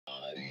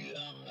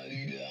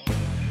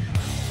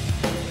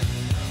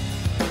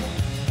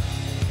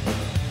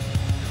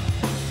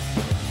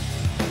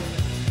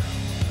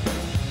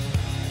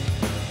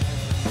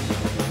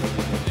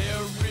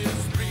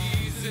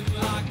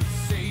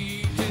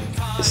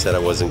said I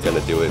wasn't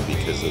gonna do it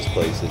because this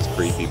place is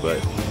creepy,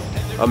 but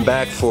I'm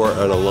back for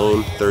an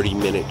alone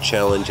 30-minute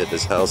challenge at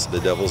this house,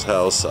 the Devil's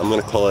House. I'm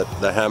gonna call it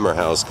the Hammer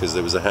House because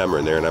there was a hammer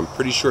in there, and I'm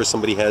pretty sure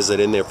somebody has that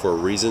in there for a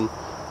reason.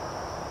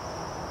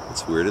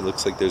 It's weird, it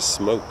looks like there's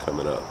smoke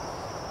coming up.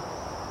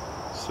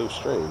 So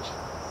strange.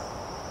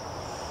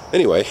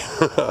 Anyway,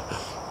 I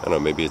don't know,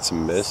 maybe it's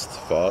mist,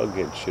 fog,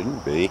 it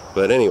shouldn't be.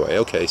 But anyway,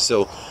 okay,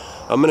 so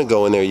I'm gonna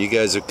go in there. You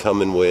guys are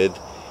coming with.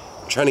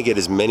 I'm trying to get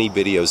as many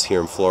videos here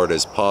in Florida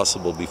as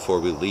possible before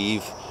we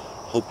leave.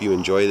 Hope you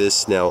enjoy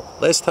this. Now,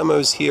 last time I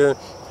was here,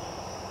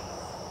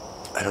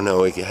 I don't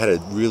know, it had a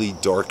really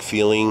dark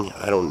feeling.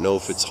 I don't know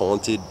if it's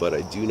haunted, but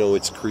I do know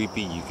it's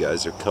creepy. You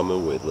guys are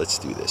coming with. Let's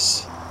do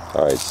this.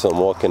 Alright, so I'm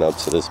walking up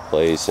to this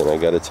place, and I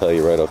gotta tell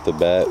you right off the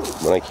bat,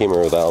 when I came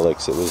here with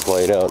Alex, it was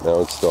light out, now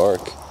it's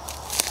dark.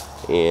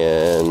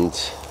 And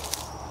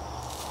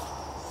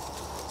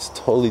it's a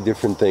totally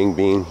different thing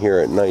being here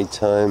at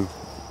nighttime.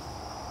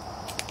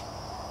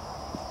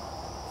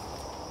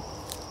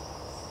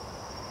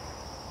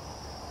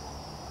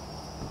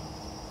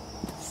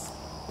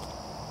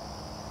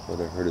 But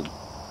I heard a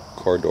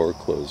car door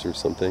close or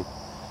something.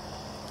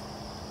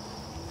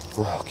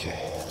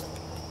 Okay.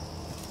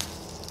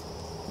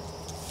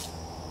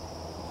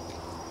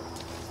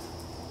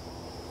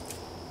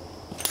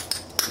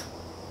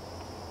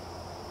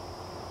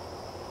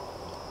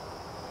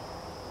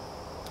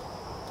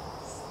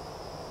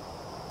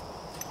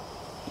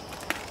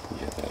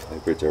 Yeah, that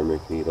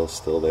hypodermic needle's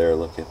still there.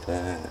 Look at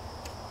that.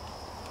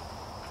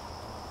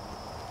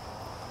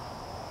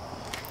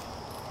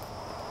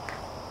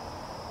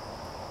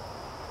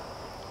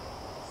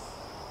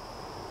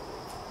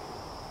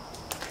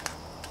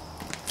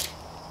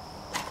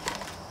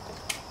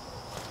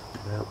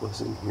 That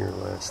wasn't here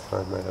last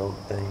time, I don't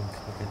think.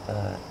 Look at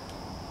that.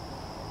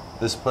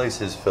 This place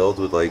is filled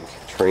with like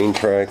train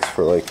tracks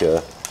for like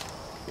a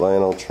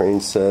Lionel train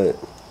set,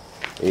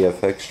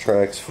 AFX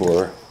tracks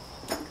for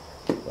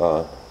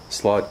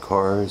slot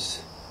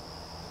cars,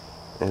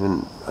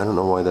 and I don't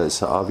know why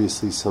that's.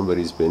 Obviously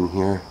somebody's been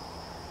here.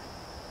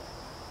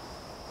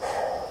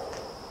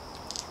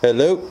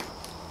 Hello.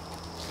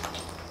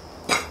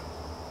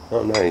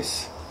 Oh,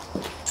 nice.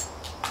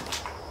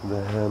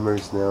 The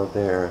hammer's now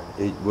there.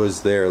 It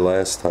was there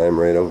last time,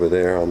 right over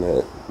there on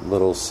that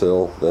little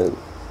sill, that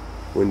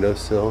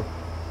windowsill.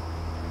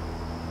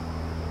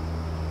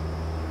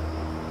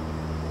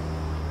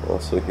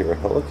 Also hear a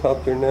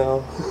helicopter now.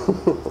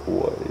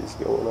 What is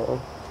going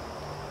on?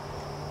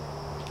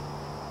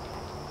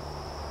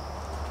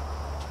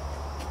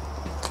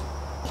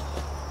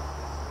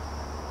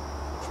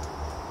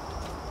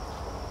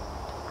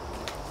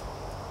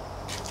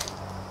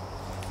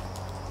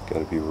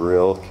 Gotta be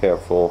real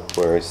careful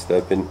where I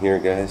step in here,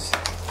 guys.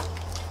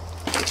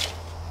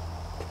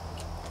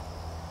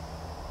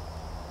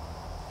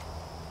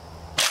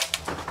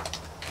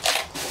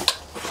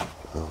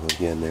 Oh,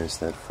 again, there's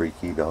that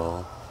freaky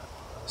doll.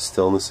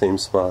 Still in the same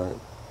spot.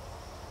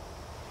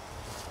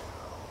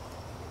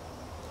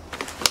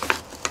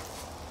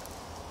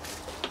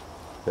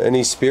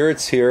 Any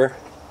spirits here?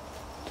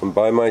 I'm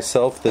by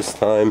myself this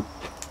time.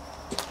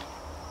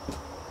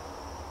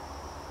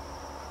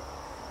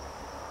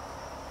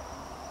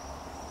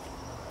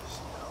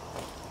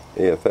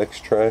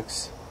 AFX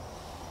tracks,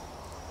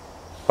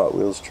 Hot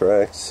Wheels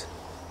tracks,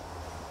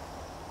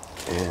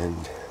 and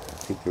I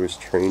think there was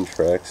train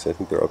tracks. I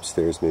think they're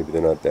upstairs, maybe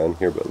they're not down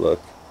here, but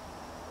look,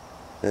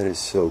 that is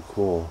so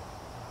cool.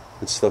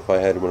 It's stuff I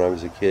had when I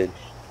was a kid.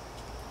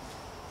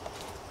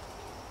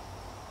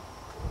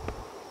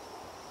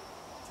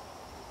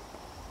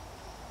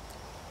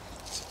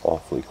 It's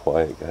awfully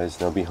quiet, guys.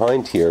 Now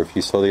behind here, if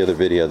you saw the other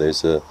video,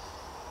 there's a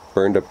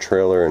burned up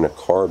trailer and a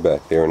car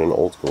back there in an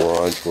old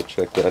garage. We'll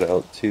check that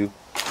out too.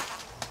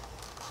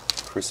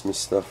 Christmas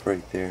stuff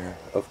right there,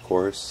 of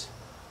course.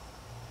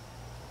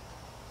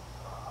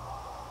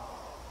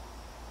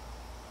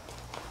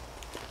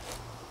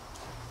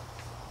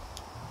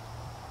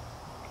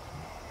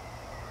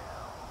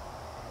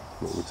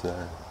 What was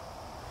that?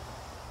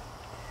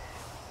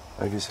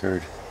 I just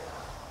heard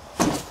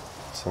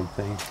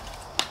something.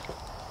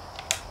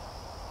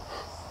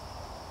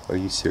 Are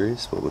you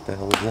serious? What the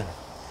hell was that?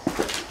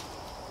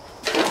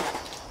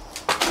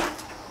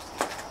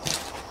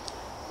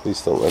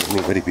 Please don't let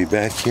anybody be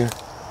back here.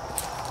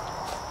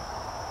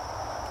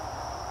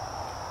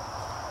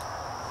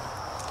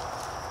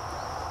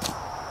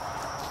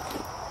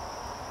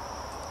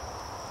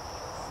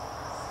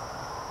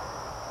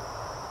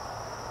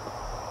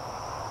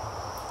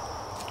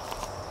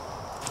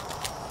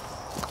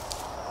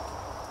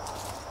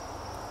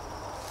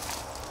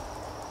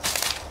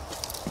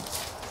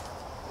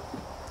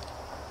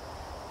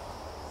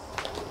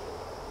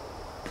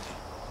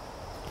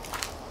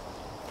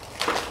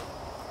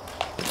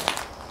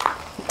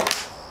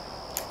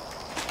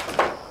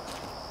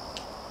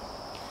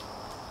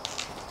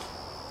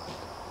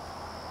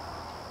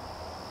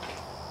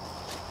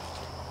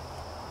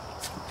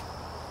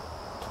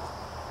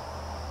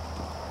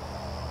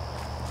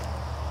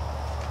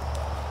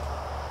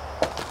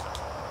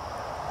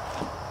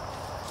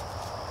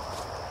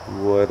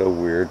 What a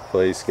weird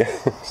place,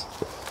 guys.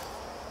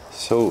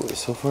 So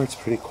far it's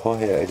pretty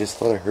quiet. I just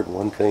thought I heard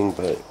one thing,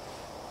 but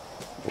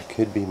it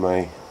could be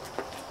my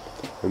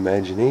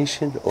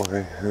imagination or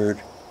I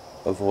heard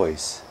a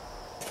voice.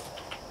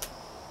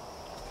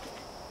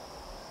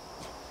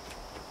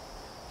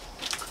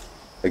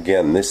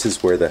 Again, this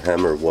is where the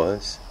hammer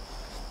was,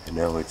 and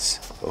now it's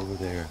over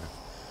there.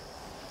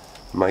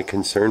 My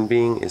concern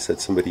being is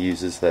that somebody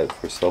uses that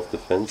for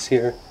self-defense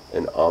here,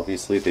 and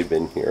obviously they've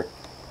been here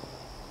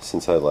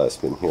since I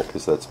last been here,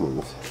 because that's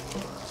moved.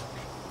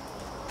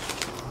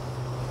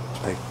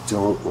 I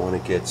don't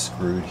want to get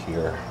screwed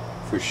here,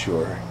 for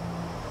sure.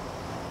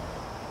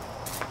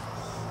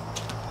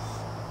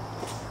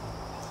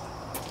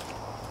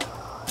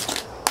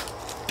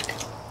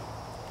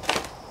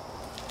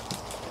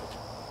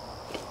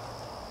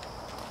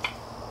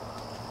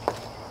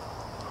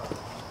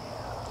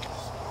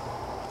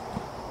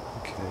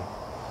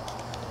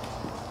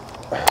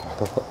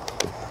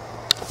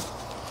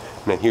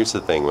 Now here's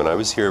the thing, when I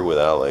was here with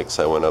Alex,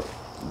 I went up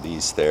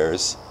these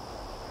stairs,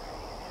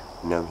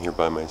 and now I'm here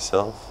by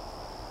myself.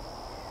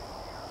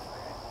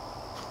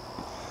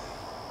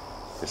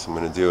 Guess I'm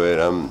gonna do it.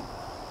 I'm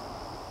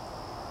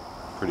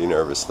pretty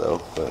nervous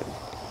though, but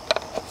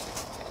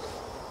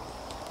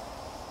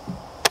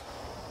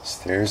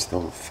stairs,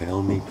 don't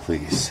fail me,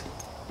 please.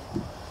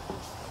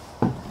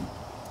 That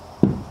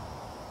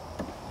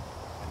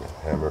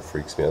hammer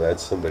freaks me out.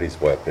 That's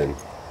somebody's weapon.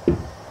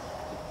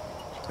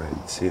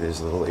 Right, see,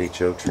 there's little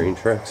HO train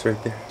tracks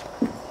right there.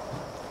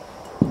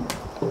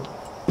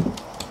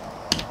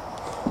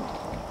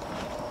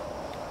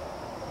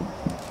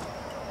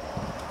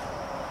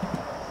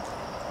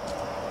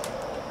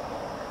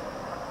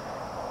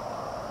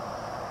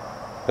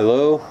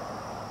 Hello?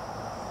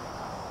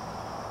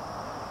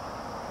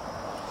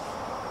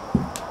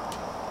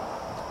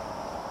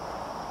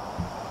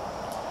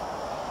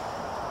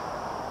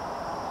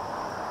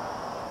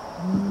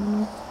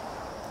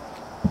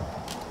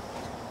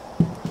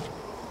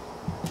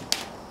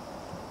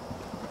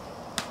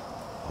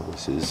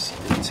 This is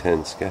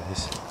intense,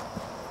 guys.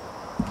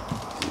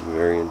 This is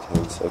very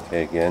intense.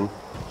 Okay, again.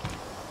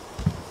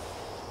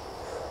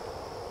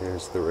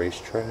 There's the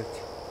racetrack.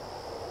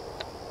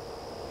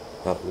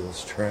 Hot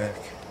Wheels track.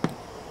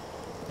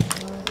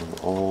 And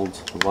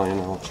old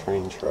Lionel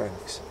train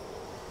tracks.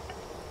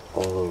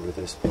 All over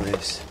this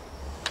place.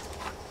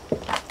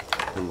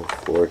 And the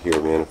floor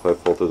here, man. If I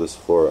fall to this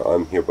floor,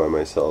 I'm here by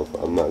myself.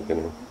 I'm not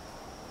gonna...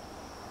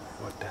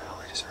 What the hell?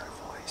 I just heard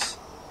a voice.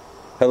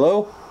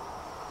 Hello?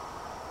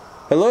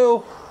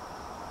 Hello?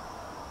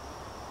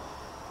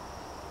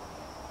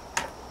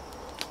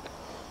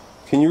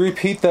 Can you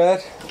repeat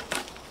that?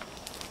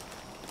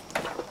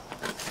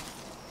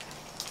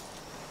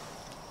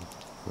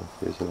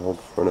 There's an old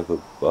front of a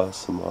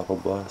bus, a model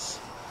bus,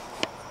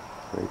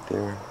 right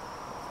there.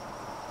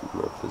 I don't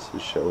know if this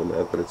is showing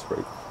that, but it's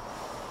right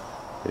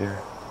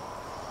there.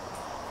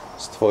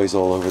 There's toys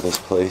all over this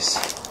place.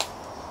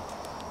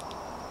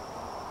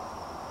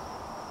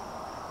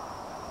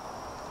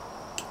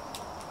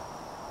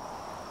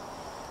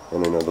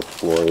 And I know the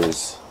floor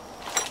is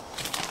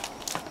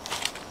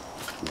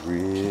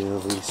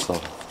really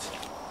soft.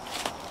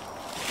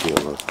 Yeah,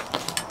 look.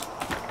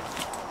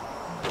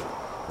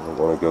 I don't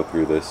want to go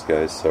through this,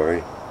 guys,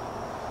 sorry.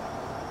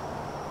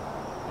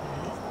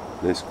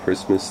 There's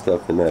Christmas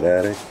stuff in that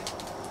attic.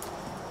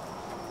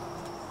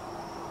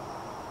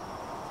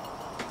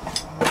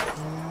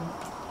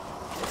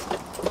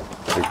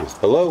 There goes,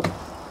 hello?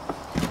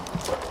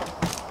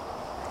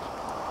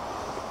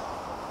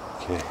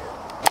 Okay.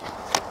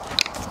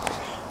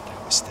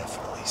 There was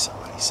definitely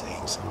somebody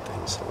saying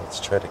something, so let's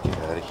try to get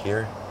out of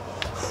here.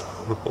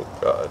 Oh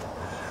God,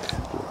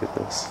 look at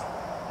this.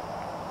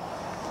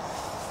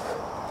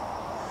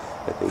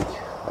 I think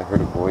I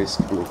heard a voice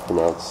coming from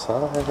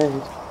outside.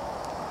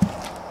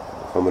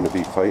 If I'm going to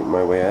be fighting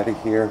my way out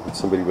of here with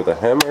somebody with a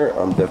hammer,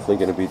 I'm definitely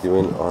going to be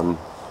doing on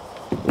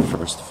the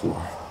first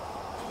floor,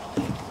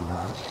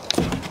 not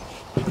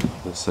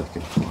the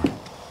second floor.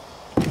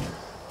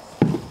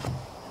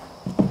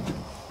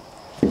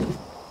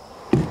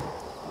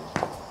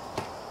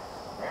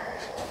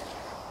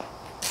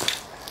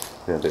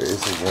 Now there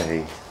is a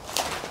way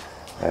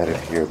out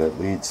of here that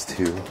leads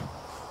to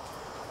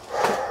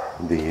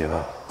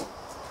the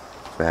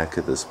back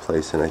of this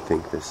place, and I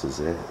think this is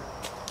it.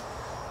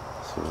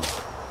 So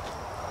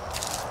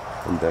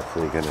I'm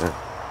definitely gonna...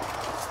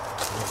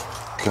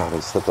 God, I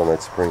stepped on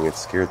that spring. It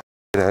scared the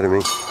shit out of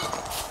me.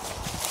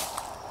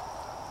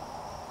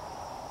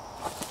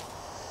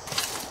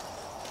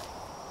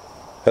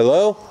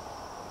 Hello?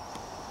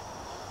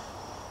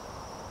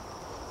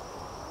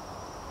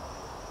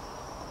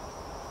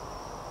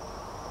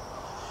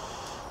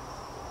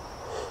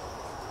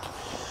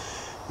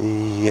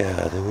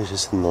 Yeah, there was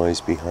just a noise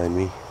behind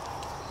me.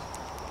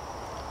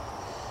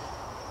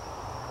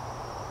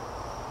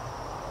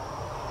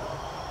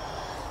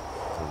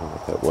 I don't know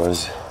what that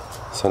was.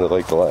 It sounded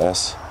like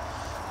glass.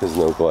 There's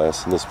no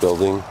glass in this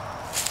building.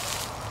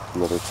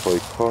 Another toy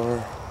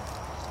car.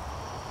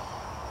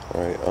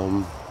 Alright,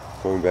 I'm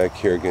going back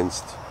here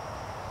against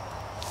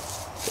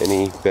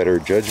any better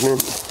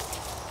judgment,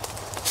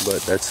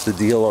 but that's the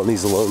deal on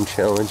these alone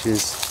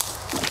challenges.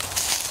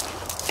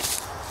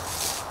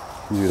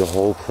 You do the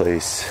whole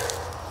place.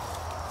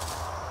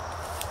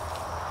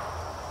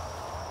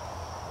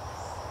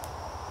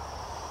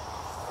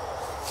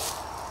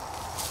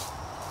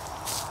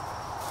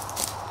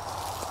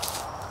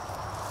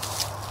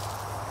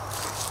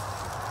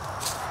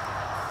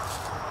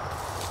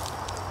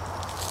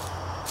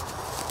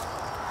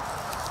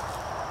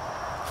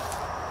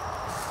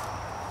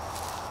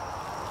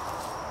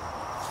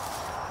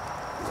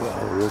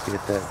 Wow, look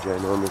at that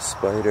ginormous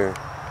spider.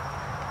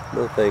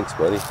 No thanks,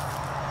 buddy.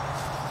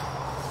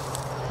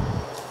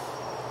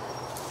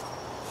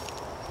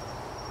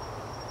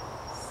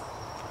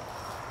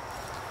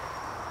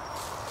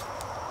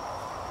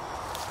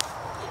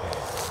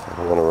 I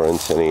don't want to run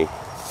into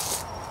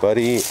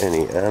anybody,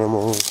 any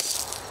animals,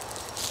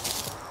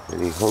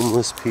 any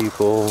homeless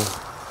people.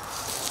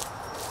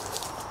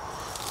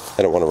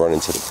 I don't want to run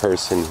into the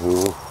person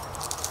who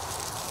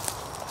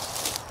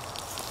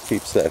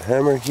keeps that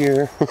hammer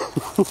here.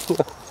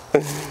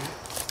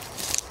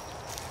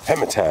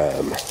 Hammer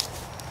time.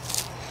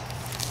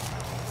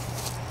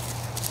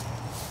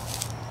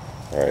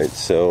 Alright,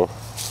 so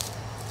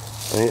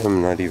I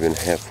am not even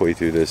halfway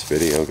through this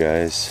video,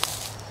 guys.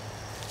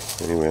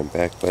 Anyway, I'm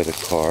back by the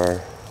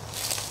car.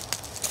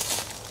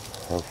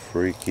 How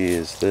freaky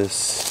is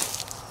this?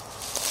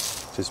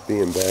 Just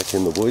being back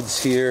in the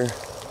woods here.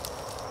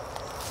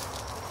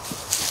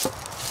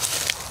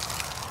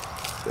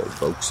 That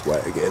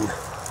Volkswagen.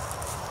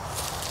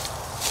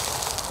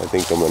 I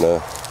think I'm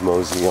gonna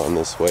mosey on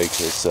this way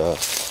because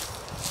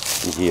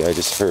yeah, I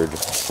just heard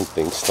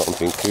something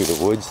stomping through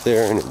the woods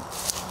there, and it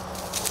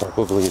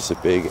probably is a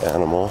big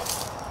animal.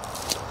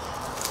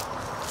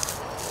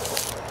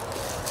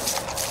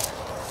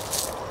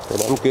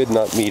 But I'm good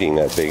not meeting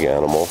that big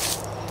animal.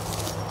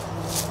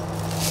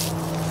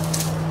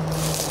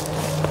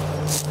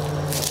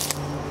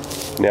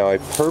 Now, I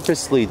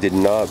purposely did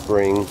not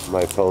bring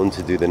my phone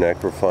to do the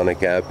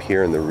Necrophonic app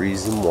here, and the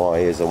reason why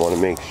is I want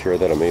to make sure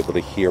that I'm able to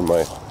hear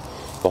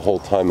the whole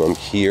time I'm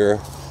here.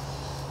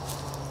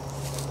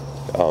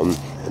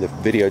 The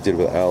video I did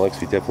with Alex,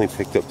 we definitely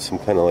picked up some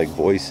kind of like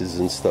voices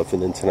and stuff,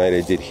 and then tonight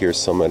I did hear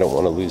some. I don't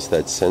want to lose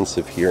that sense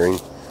of hearing.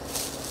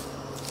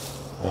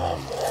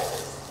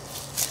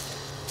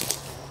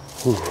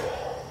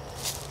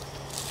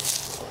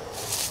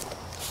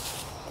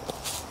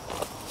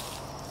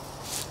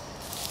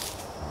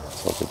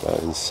 Talk about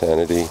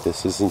insanity.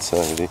 This is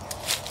insanity.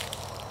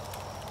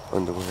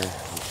 Underwear.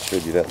 I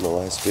showed you that in the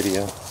last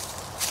video.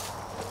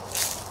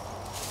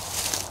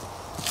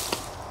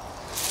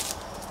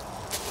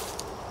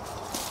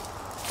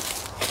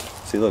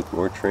 See, look,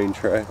 more train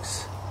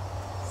tracks.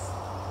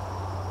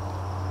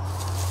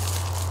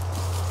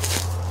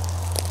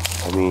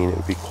 I mean, it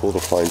would be cool to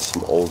find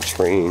some old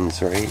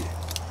trains, right?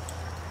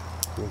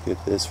 Look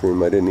at this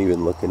room. I didn't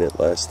even look in it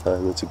last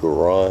time. It's a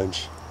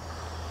garage.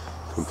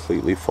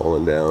 Completely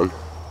fallen down.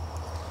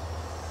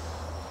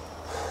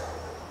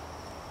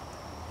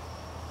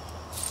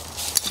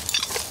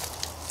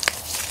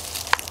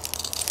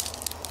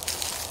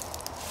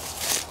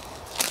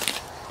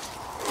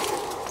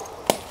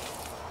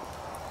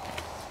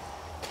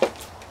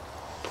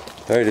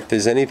 Alright, if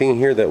there's anything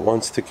here that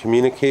wants to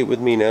communicate with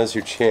me, now's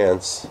your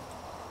chance.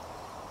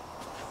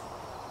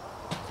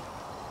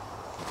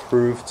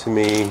 Prove to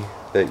me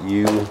that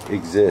you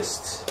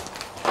exist,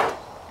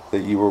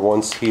 that you were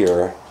once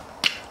here.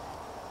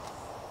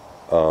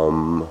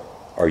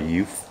 Are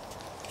you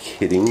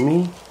kidding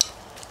me?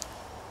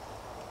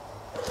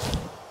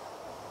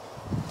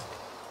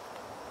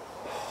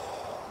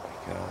 Oh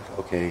my god,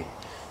 okay.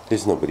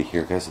 There's nobody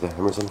here, guys. The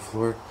hammer's on the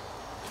floor.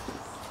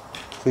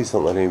 Please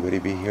don't let anybody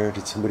be here.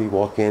 Did somebody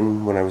walk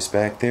in when I was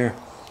back there?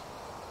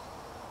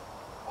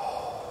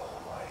 Oh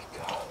my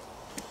god.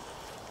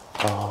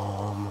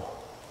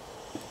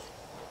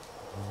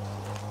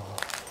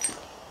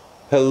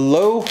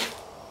 Hello?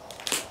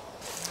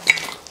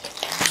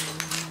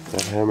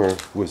 That hammer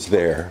was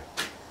there.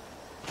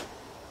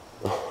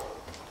 Oh,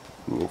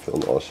 I feel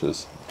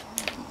nauseous.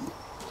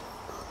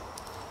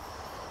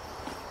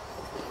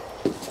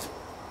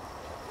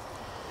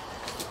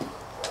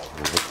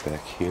 Look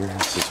back here.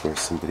 This is where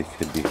somebody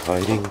could be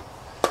hiding.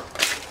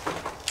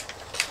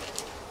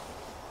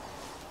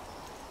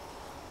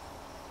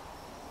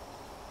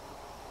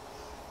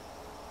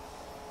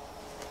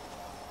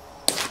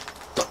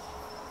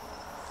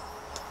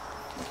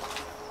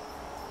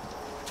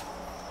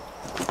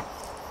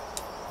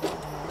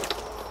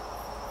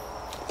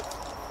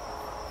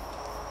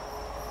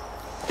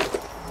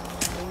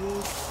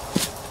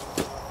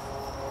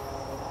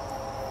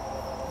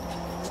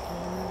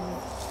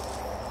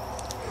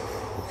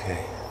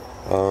 Okay,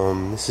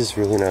 this is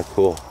really not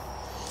cool.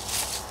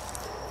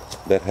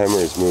 That hammer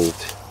is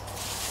moved.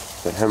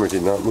 That hammer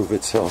did not move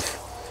itself.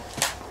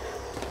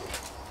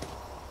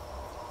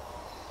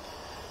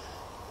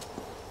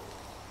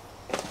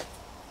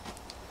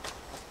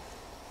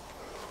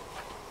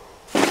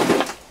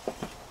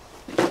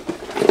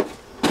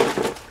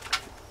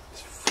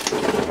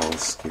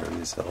 That's scary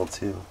as hell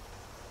too.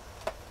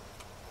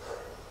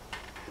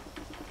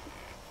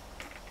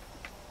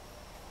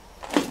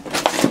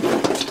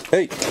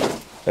 Hey!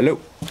 Hello!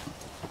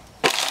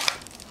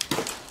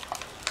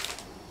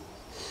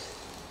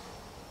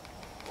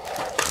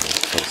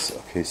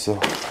 Okay, so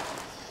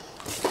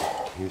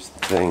here's the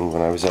thing.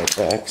 When I was out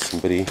back,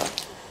 somebody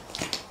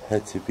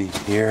had to be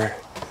here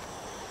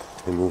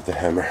and move the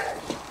hammer.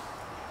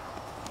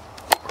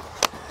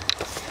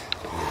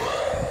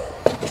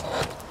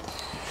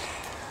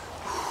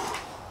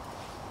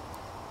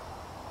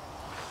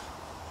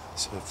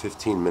 So I have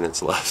 15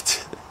 minutes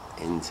left,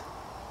 and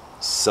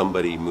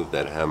somebody moved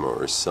that hammer,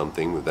 or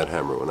something moved that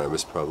hammer when I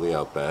was probably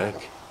out back.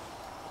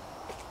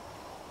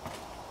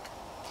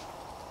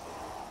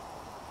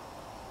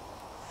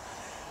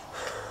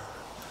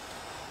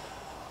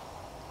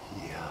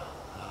 Yeah,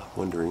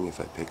 wondering if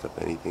I pick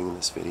up anything in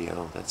this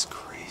video. That's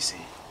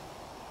crazy.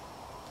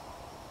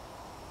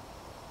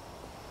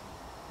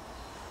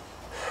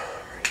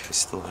 Alright, I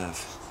still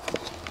have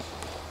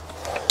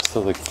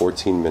like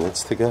 14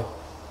 minutes to go.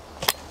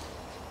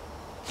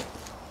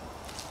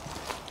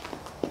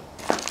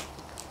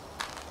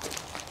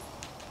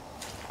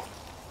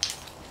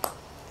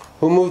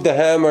 Who moved the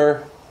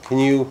hammer? Can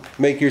you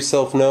make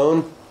yourself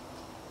known?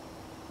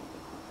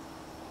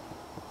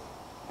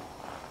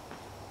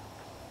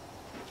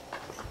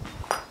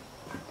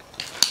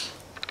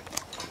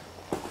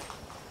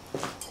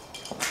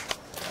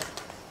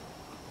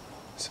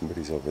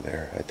 Somebody's over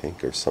there, I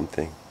think, or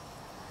something.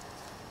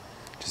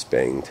 Just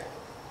banged.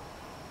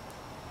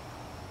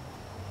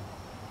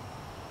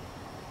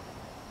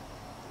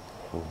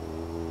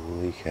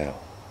 Holy cow.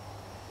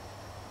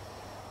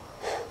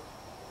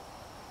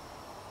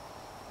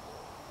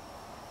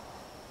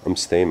 I'm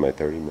staying my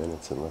 30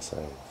 minutes unless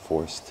I'm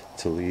forced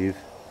to leave.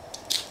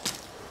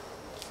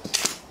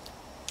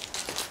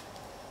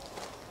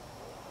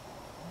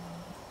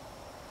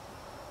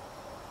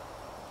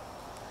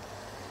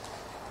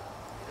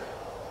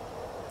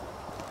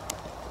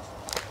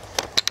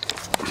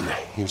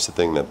 Here's the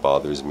thing that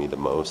bothers me the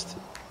most.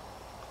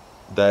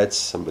 That's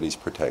somebody's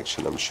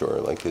protection, I'm sure.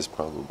 Like, there's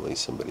probably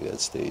somebody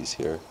that stays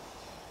here.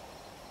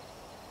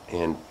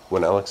 And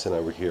when Alex and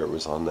I were here, it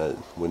was on that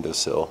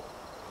windowsill.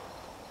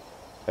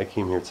 I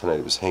came here tonight,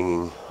 it was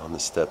hanging on the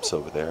steps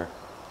over there.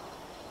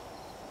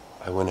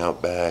 I went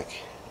out back,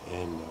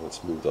 and now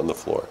it's moved on the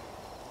floor.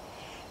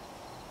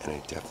 And I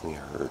definitely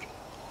heard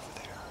over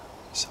there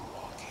some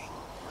walking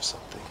or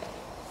something.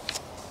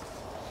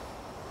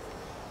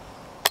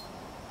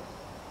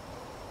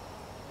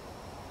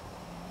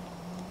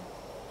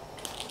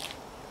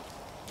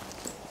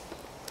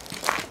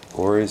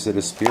 Or is it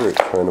a spirit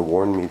trying to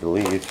warn me to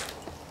leave?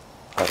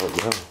 I don't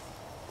know.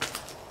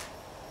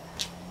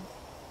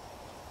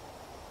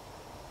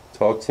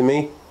 Talk to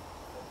me.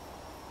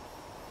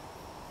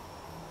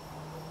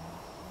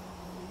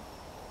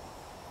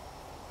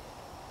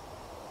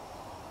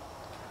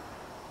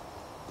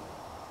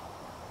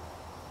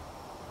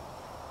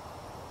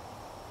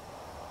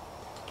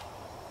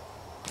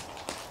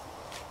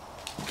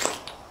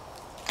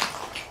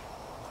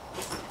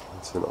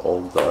 It's an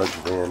old Dodge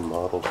van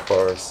model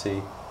car,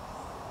 see?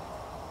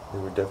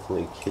 There were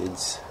definitely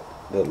kids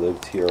that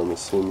lived here, I'm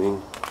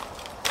assuming.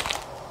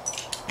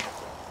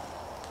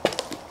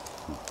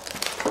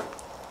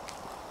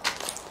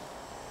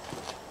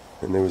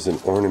 And there was an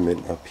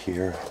ornament up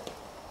here.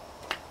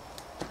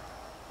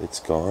 It's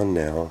gone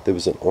now. There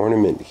was an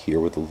ornament here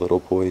with the little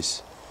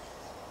boy's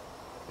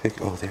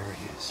pic. Oh, there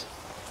he is.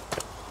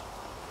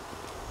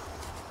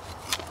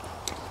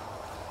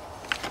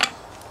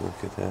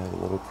 Look at that, a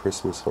little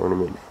Christmas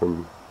ornament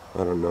from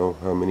I don't know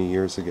how many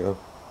years ago.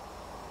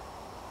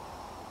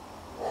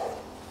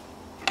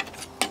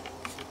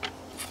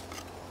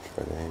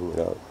 Try to hang it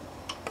up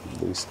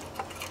loose.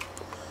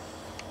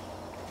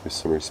 Give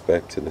some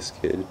respect to this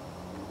kid.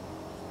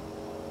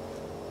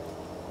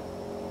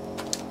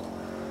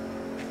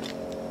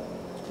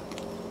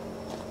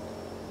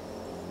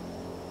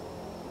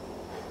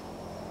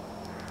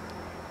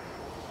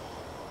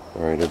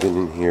 Alright, I've been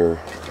in here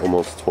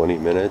almost 20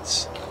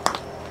 minutes.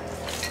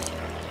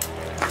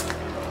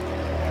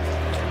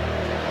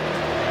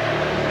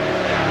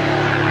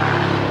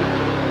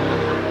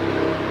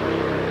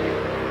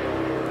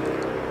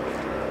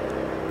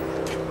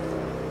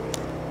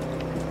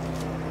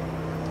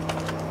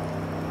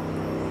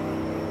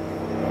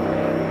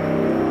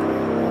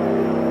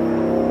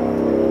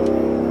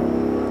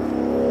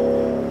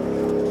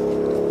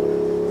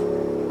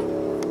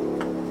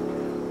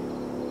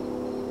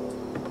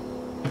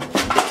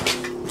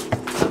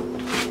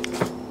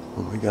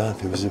 God,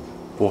 there was a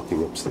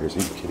walking upstairs. Are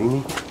you kidding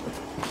me?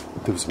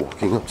 There was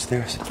walking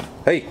upstairs.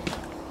 Hey!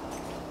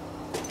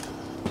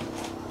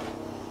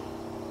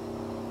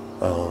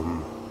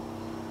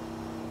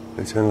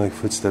 It sounded like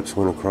footsteps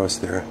went across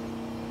there.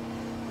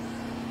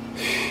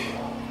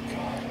 Oh,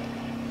 God.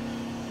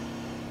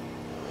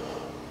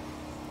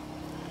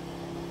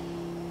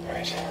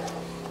 Alright.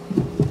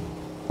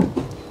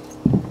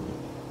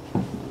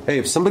 Hey,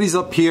 if somebody's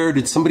up here,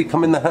 did somebody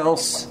come in the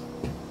house?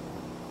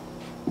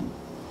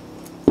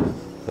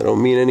 I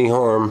don't mean any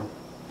harm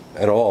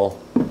at all.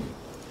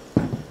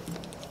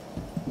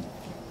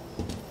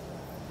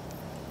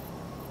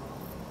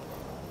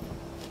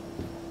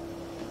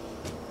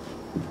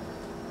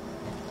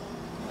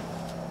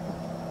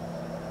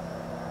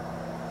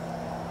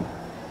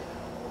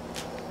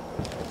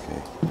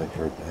 Okay, I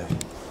heard that.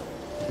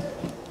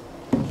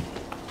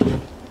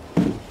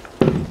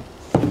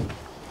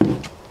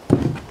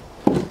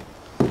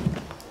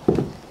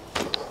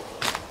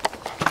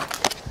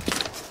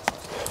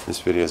 This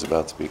video is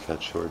about to be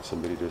cut short.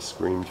 Somebody just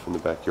screamed from the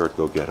backyard,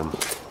 go get him.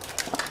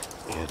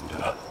 And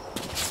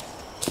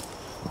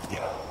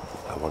yeah,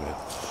 I want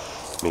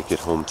to make it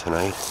home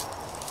tonight.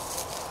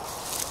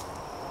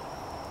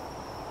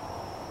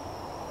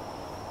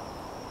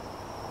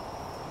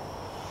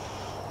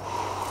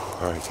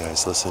 Alright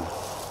guys, listen.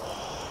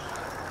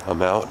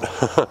 I'm out.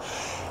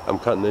 I'm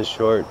cutting this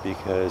short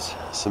because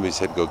somebody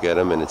said go get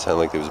him, and it sounded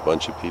like there was a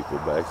bunch of people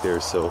back there,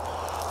 so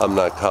I'm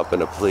not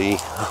copping a plea.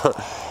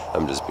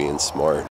 I'm just being smart.